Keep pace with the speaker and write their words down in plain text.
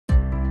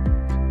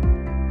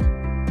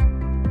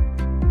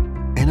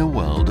a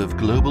world of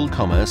global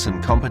commerce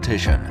and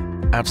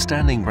competition,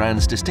 outstanding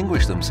brands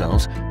distinguish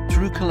themselves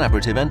through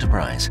collaborative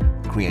enterprise,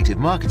 creative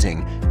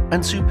marketing,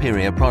 and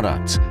superior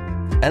products,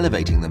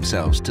 elevating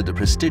themselves to the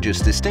prestigious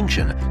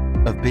distinction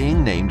of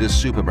being named a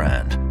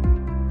Superbrand.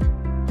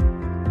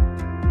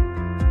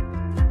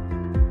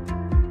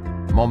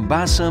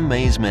 Mombasa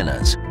Maize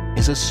Millers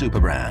is a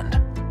Superbrand.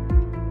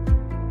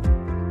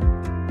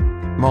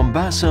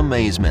 Mombasa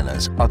Maize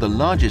Millers are the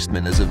largest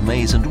millers of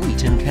maize and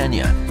wheat in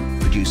Kenya,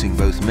 producing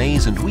both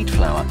maize and wheat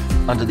flour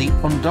under the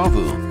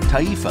Ndovu,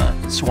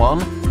 Taifa,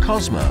 Swan,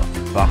 Cosmo,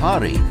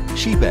 Bahari,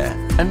 Shibe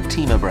and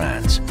Tima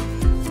brands.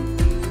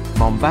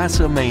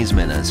 Mombasa Maize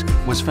Millers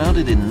was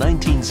founded in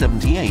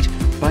 1978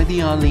 by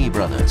the Ali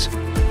brothers,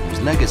 whose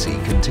legacy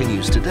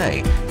continues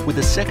today with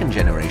the second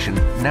generation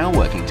now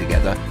working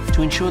together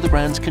to ensure the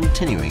brand's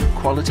continuing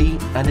quality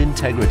and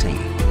integrity.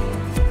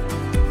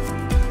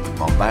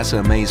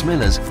 Mombasa Maize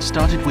Millers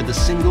started with a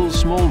single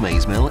small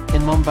maize mill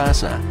in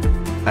Mombasa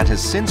and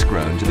has since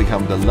grown to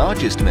become the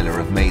largest miller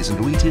of maize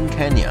and wheat in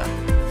Kenya,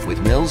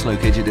 with mills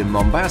located in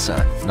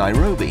Mombasa,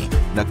 Nairobi,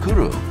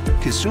 Nakuru,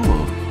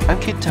 Kisumu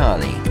and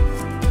Kitale.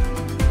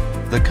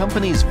 The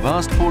company's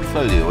vast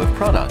portfolio of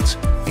products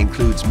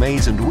includes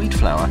maize and wheat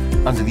flour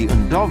under the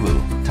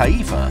Ndovu,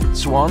 Taifa,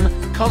 Swan,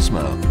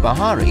 Cosmo,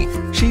 Bahari,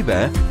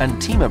 Shibe and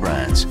Tima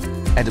brands,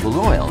 edible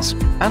oils,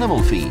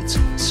 animal feeds,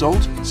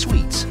 salt,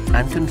 sweets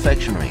and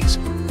confectionaries.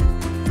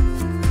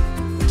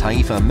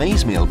 Taifa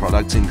maize meal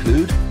products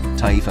include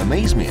Taifa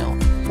maize meal,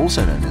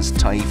 also known as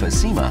Taifa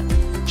Sima,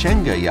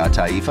 Chenga ya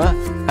Taifa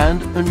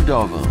and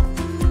Ndovu.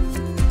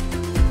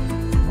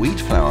 Wheat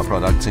flour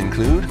products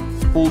include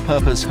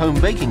all-purpose home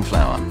baking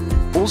flour,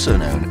 also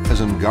known as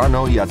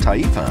Ngano ya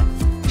Taifa,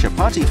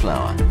 chapati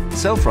flour,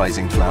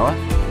 self-rising flour,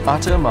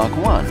 Atta Mark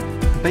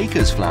 1,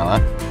 baker's flour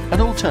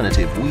and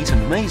alternative wheat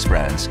and maize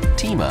brands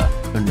Tima,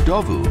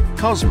 Ndovu,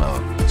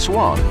 Cosmo,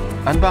 Swan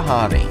and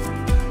Bahari.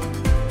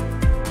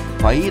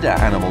 Faida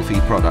animal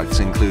feed products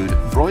include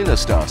broiler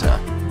starter,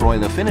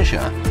 broiler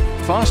finisher,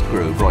 fast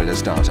grow broiler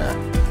starter,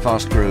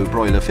 fast grow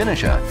broiler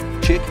finisher,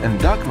 chick and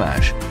duck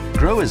mash,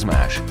 growers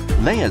mash,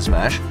 layers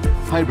mash,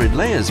 hybrid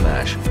layers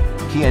mash,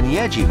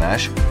 kienyeji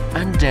mash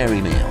and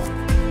dairy meal.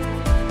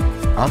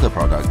 Other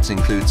products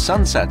include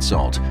Sunsat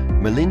salt,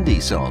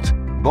 Malindi salt,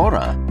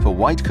 Bora for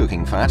white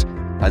cooking fat,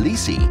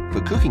 Alisi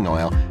for cooking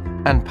oil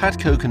and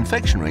Patco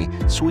confectionery,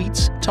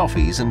 sweets,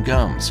 toffees and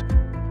gums.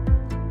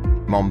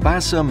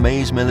 Mombasa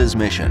Maize Millers'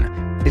 mission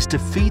is to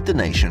feed the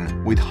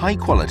nation with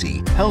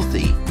high-quality,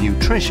 healthy,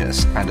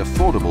 nutritious and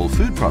affordable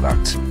food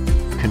products,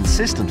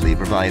 consistently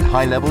provide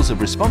high levels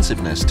of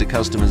responsiveness to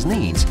customers'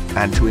 needs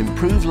and to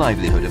improve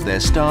livelihood of their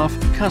staff,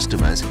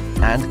 customers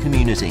and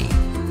community.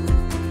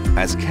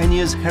 As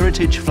Kenya's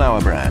heritage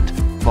flour brand,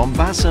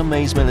 Mombasa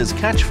Maize Millers'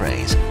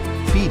 catchphrase,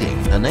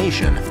 "Feeding the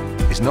Nation,"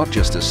 is not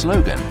just a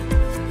slogan,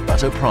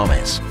 but a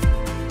promise.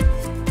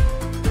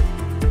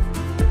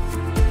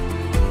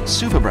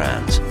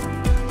 Superbrands,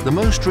 the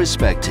most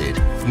respected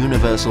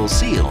universal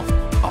seal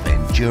of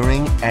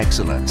enduring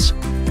excellence.